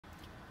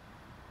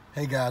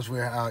Hey guys,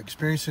 we're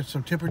experiencing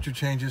some temperature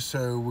changes,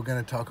 so we're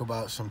going to talk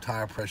about some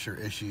tire pressure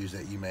issues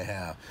that you may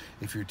have.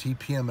 If your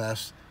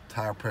TPMS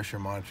tire pressure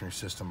monitoring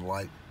system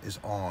light is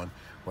on,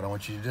 what I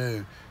want you to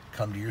do,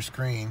 come to your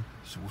screen.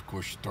 So of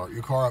course, start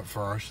your car up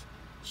first,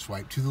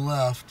 swipe to the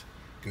left,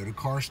 go to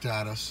car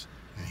status,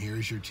 and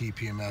here's your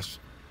TPMS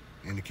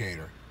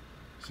indicator.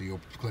 So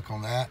you'll click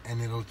on that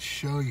and it'll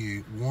show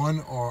you one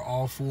or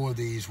all four of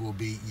these will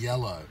be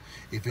yellow.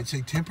 If it's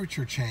a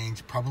temperature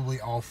change, probably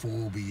all four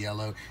will be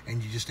yellow,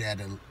 and you just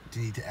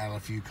need to add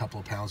a couple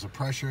of pounds of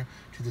pressure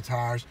to the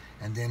tires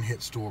and then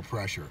hit store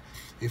pressure.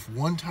 If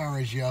one tire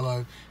is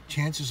yellow,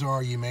 chances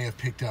are you may have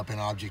picked up an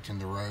object in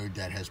the road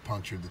that has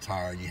punctured the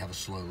tire and you have a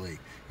slow leak.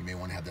 You may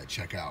want to have that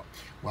check out.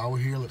 While we're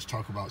here, let's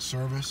talk about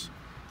service.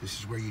 This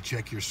is where you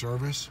check your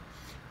service.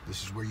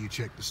 This is where you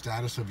check the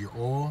status of your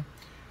oil.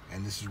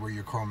 And this is where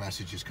your car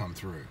messages come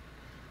through.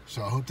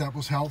 So I hope that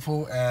was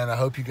helpful, and I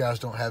hope you guys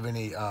don't have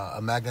a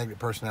magnetic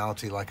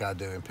personality like I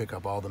do and pick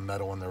up all the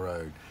metal in the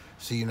road.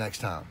 See you next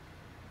time.